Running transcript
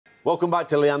Welcome back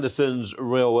to Lee Anderson's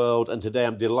Real World, and today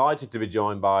I'm delighted to be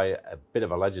joined by a bit of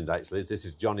a legend, actually. This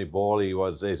is Johnny Ball.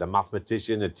 He's a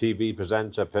mathematician, a TV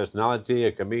presenter, personality,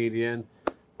 a comedian,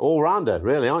 all-rounder,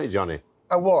 really, aren't you, Johnny?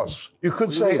 I was. You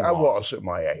could say I was at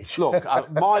my age. Look,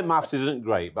 my maths isn't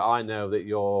great, but I know that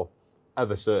you're of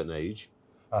a certain age.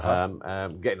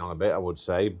 Getting on a bit, I would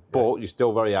say, but you're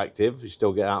still very active. You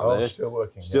still get out there. Still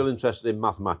working. Still interested in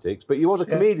mathematics. But you was a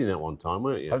comedian at one time,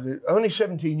 weren't you? Only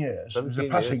 17 years. It was a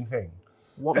passing thing.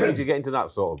 What made you get into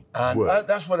that sort of work?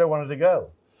 That's what I wanted to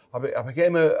go. I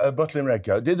became a Butlin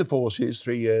Redcoat, did the forces,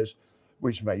 3 years,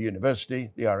 which was my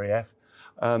university, the RAF.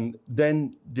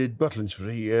 Then did Butlins for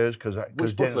 3 years.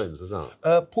 Which Butlins was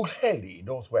that? Pwllheli,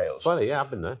 North Wales. Funny, yeah, I've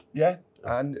been there. Yeah.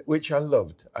 And which I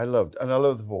loved, and I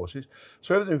love the forces.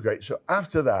 So everything was great. So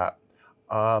after that,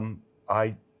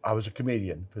 I was a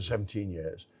comedian for 17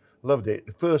 years. Loved it.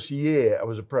 The first year I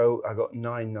was a pro, I got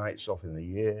 9 nights off in the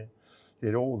year.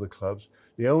 Did all the clubs.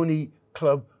 The only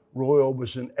club Roy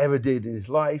Orbison ever did in his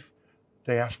life,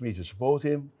 they asked me to support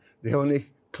him. The only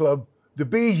club the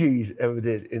Bee Gees ever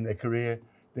did in their career,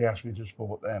 they asked me to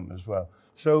support them as well.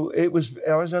 So I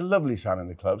was a lovely time in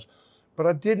the clubs. But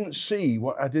I didn't see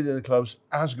what I did in the clubs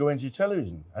as going to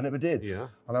television. I never did. Yeah.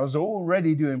 And I was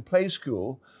already doing play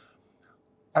school.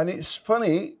 And it's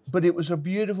funny, but it was a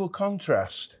beautiful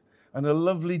contrast and a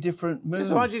lovely different mood.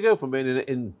 So how did you go from being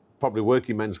in probably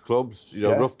working men's clubs,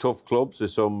 rough, tough clubs,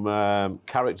 there's some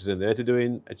characters in there, to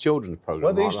doing a children's programme?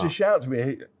 Well, they used to shout to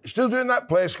me, "Still doing that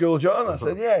play school, John?" I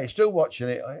said, "Yeah, he's still watching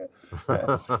it."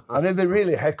 Yeah. And if they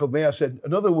really heckled me, I said,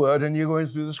 "Another word and you're going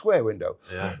through the square window."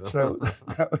 Yeah. So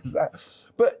that was that.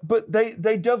 But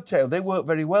they dovetailed, they worked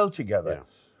very well together.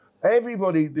 Yeah.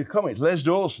 Everybody, the comics, Les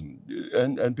Dawson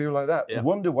and people like that,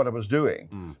 wondered what I was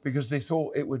doing because they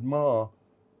thought it would mar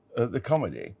the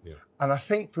comedy. Yeah. And I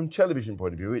think from television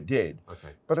point of view, it did. Okay.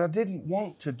 But I didn't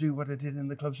want to do what I did in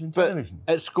the clubs in television.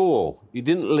 At school, you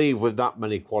didn't leave with that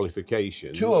many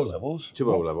qualifications. 2 O-levels.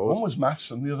 2 O-levels. One was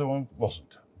maths and the other one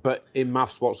wasn't. But in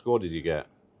maths, what score did you get?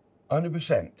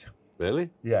 100%. Really?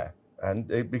 Yeah. And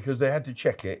because they had to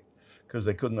check it, because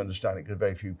they couldn't understand it, because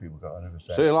very few people got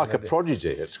 100%. So you're like a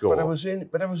prodigy at school. But I was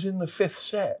in the 5th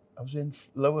set. I was in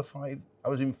lower 5. I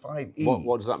was in 5E.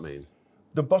 What does that mean?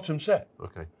 The bottom set.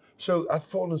 Okay. So I'd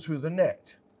fallen through the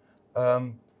net,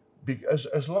 because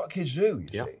as a lot of kids do, you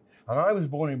see. And I was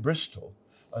born in Bristol,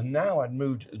 and now I'd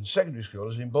moved in secondary school. I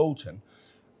was in Bolton,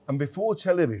 and before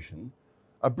television,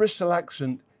 a Bristol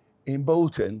accent in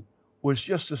Bolton was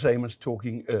just the same as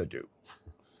talking Urdu.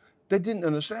 They didn't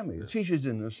understand me. The teachers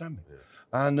didn't understand me,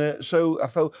 and so I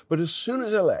felt. But as soon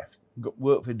as I left,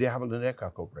 worked for de Havilland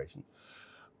Aircraft Corporation,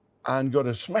 and got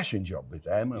a smashing job with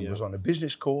them, and was on a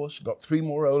business course, got 3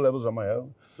 more O-levels on my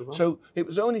own. So it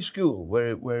was only school where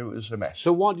it was a mess.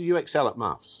 So why did you excel at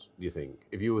maths, do you think,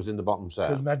 if you was in the bottom set?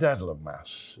 Because my dad loved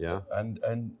maths. Yeah.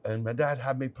 And my dad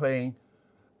had me playing,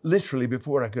 literally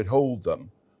before I could hold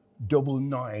them,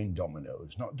 9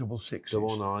 dominoes, not 6s.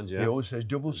 Double nines, yeah. He always says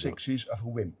 6s are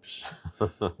for wimps,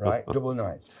 right?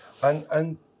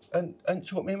 9s. And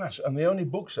taught me maths. And the only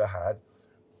books I had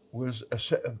was a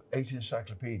set of 8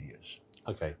 encyclopedias.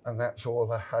 Okay. And that's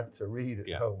all I had to read at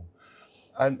home.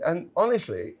 And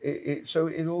honestly, so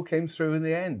it all came through in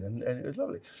the end, and it was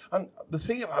lovely. And the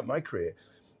thing about my career,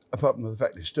 apart from the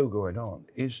fact it's still going on,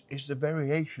 is the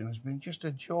variation has been just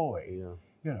a joy. Yeah.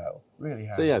 You know, really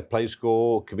has. So play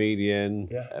school, comedian,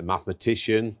 a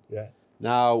mathematician. Yeah.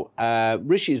 Now,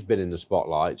 Rishi's been in the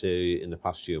spotlight in the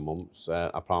past few months,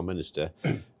 our Prime Minister,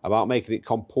 about making it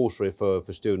compulsory for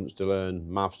students to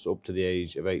learn maths up to the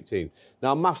age of 18.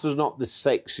 Now, maths is not the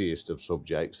sexiest of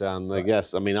subjects, and I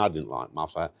guess, I mean, I didn't like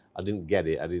maths. I didn't get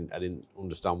it. I didn't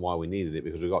understand why we needed it,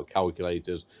 because we've got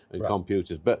calculators and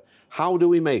computers. But how do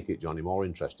we make it, Johnny, more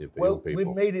interesting for young people?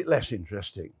 Well, we made it less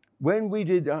interesting. When we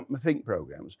did Think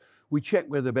programmes, we checked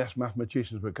where the best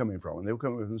mathematicians were coming from, and they were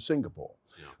coming from Singapore.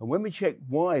 Yeah. And when we checked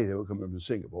why they were coming from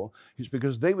Singapore, it's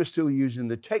because they were still using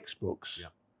the textbooks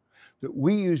that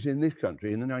we used in this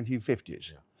country in the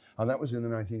 1950s. Yeah. And that was in the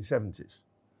 1970s,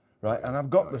 right? And I've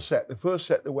got the set, the first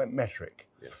set that went metric.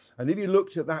 Yeah. And if you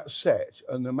looked at that set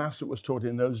and the maths that was taught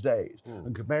in those days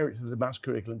and compare it to the maths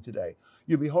curriculum today,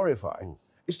 you'd be horrified.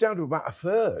 It's down to about a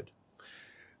third.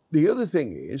 The other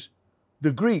thing is,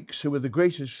 the Greeks, who were the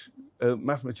greatest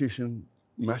mathematical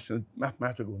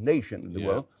nation in the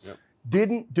world,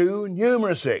 didn't do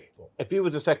numeracy. If you were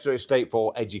the Secretary of State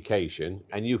for Education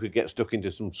and you could get stuck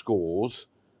into some schools,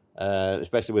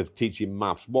 especially with teaching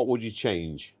maths, what would you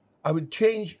change? I would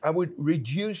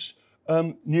reduce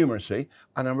numeracy,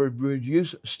 and I would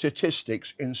reduce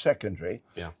statistics in secondary,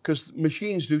 because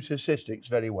machines do statistics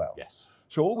very well. Yes.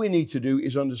 So all we need to do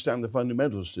is understand the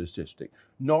fundamental statistic,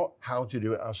 not how to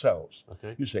do it ourselves.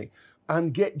 Okay. You see,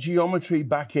 and get geometry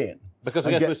back in. Because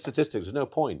I guess with statistics, there's no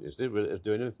point, is there,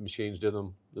 doing it if machines do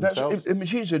them themselves? If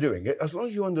machines are doing it, as long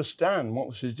as you understand what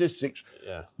the statistics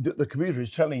that the computer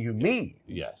is telling you mean,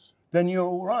 yes, then you're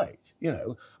all right, you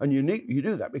know. And you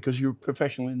do that because you're a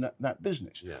professional in that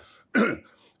business. Yes.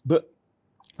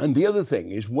 And the other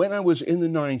thing is, when I was in the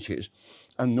 90s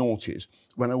and noughties,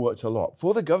 when I worked a lot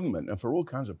for the government and for all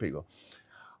kinds of people,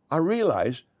 I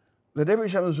realised that every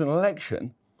time there was an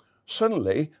election,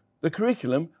 suddenly the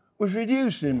curriculum was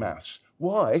reduced in maths.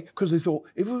 Why? Because they thought,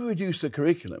 if we reduce the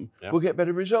curriculum, we'll get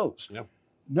better results. Yep.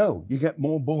 No, you get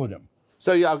more boredom.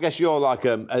 So I guess you're like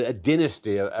a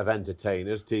dynasty of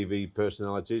entertainers, TV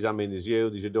personalities. I mean, there's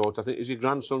your daughter. I think, is your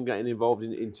grandson getting involved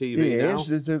in TV now?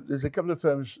 He is. There's a couple of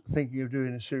firms thinking of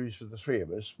doing a series for the three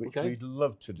of us, which we'd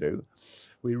love to do.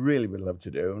 We really would love to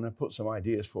do. And I put some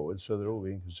ideas forward, so they're all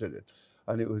being considered.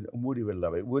 And Woody would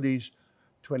love it. Woody's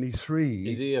 23.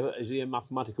 Is he a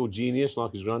mathematical genius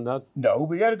like his granddad? No,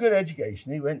 but he had a good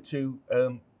education. He went to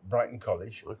Brighton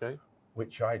College,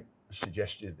 which I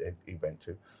suggested that he went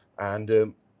to,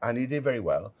 and he did very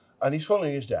well. And he's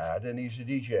following his dad, and he's a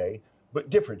DJ, but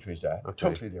different to his dad,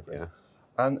 totally different.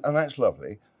 Yeah. And that's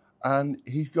lovely. And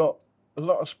he's got a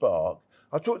lot of spark.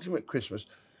 I talked to him at Christmas.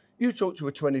 You talk to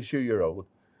a 22-year-old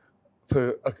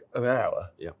for an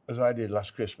hour, as I did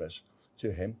last Christmas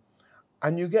to him,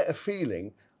 and you get a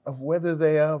feeling of whether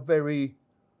they are very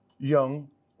young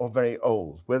or very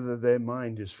old, whether their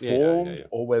mind is formed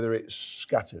or whether it's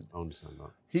scattered. I understand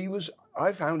that.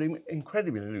 I found him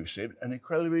incredibly lucid and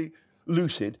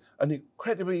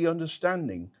incredibly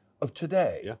understanding of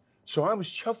today. Yeah. So I was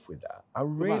chuffed with that. I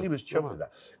really was chuffed with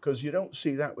that, because you don't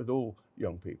see that with all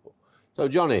young people. So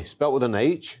Johnny, spelt with an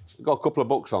H, you've got a couple of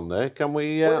books on there. Can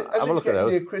we have a look at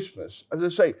those? Near Christmas, as I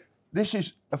say, this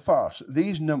is a farce.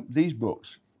 These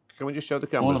books. Can we just show the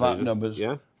camera? All about numbers,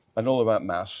 and all about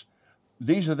maths.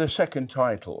 These are the second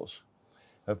titles.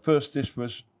 At first, this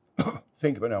was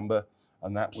Think of a Number,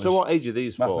 and that was. So what age are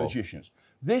these mathematicians?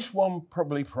 For? This one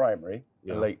probably primary,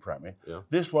 late primary. Yeah.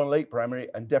 This one late primary,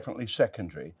 and definitely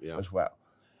secondary as well.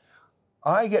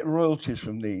 I get royalties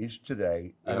from these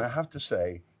today, and I have to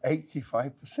say,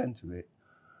 85% of it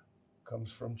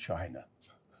comes from China.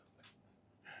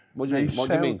 What do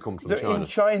you mean comes from China? In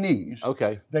Chinese.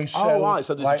 Okay. They sell right,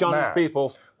 so there's like Chinese mad.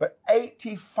 people. But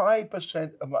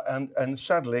 85% and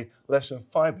sadly, less than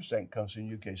 5% comes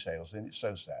from UK sales, and it's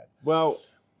so sad. Well,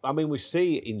 I mean, we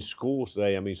see in schools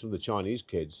today, I mean, some of the Chinese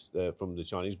kids from the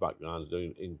Chinese backgrounds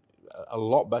doing a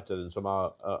lot better than some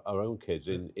of our own kids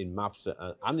in maths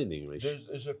and in English.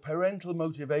 There's a parental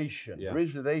motivation. There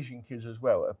is with Asian kids as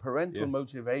well, a parental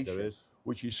motivation,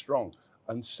 which is strong.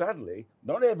 And sadly,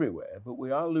 not everywhere, but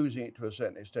we are losing it to a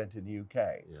certain extent in the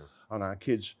UK. Yeah. And our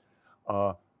kids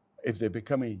are, if they're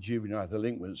becoming juvenile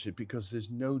delinquents, it's because there's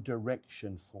no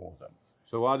direction for them.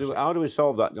 So how do we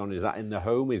solve that, John? Is that in the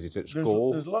home? Is it at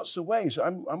school? There's lots of ways.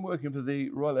 I'm working for the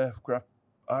Royal Aircraft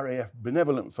RAF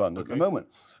Benevolent Fund at the moment,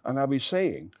 and I'll be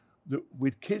saying that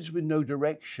with kids with no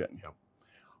direction,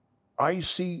 I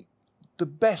see the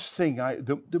best thing,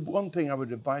 the one thing I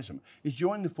would advise them is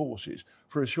join the forces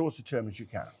for as short a term as you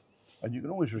can. And you can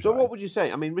always resign. So what would you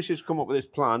say? I mean, Rishi's come up with this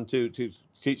plan to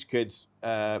teach kids.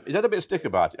 He's had a bit of stick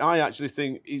about it. I actually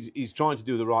think he's trying to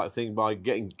do the right thing by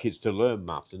getting kids to learn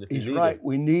maths. And if he's right.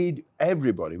 We need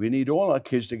everybody. We need all our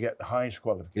kids to get the highest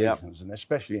qualifications, and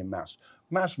especially in maths.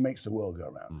 Maths makes the world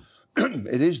go round.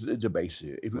 It is the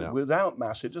basis. Without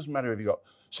maths, it doesn't matter if you've got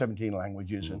 17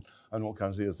 languages and all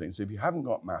kinds of other things. If you haven't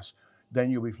got maths, then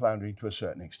you'll be floundering to a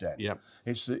certain extent.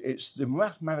 It's the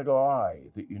mathematical eye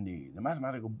that you need, the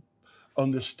mathematical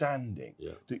understanding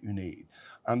that you need.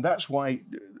 And that's why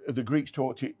the Greeks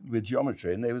taught it with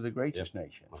geometry, and they were the greatest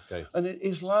nation. And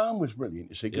Islam was brilliant,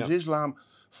 you see, because Islam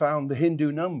found the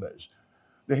Hindu numbers.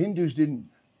 The Hindus didn't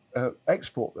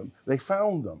export them, they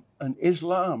found them. And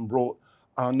Islam brought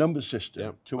our number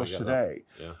system to us today.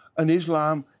 And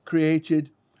Islam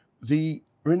created the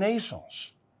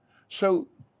Renaissance. So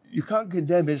you can't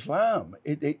condemn Islam.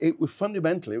 It was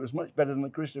fundamentally, it was much better than the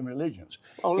Christian religions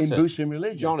in boosting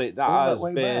religion. Johnny, that has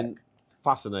been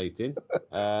fascinating.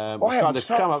 We've tried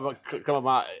to come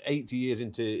about 80 years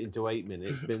into 8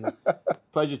 minutes. It's been a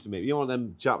pleasure to meet you. You're one of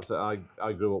them chaps that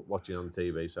I grew up watching on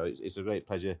TV, so it's a great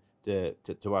pleasure to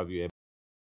have you here.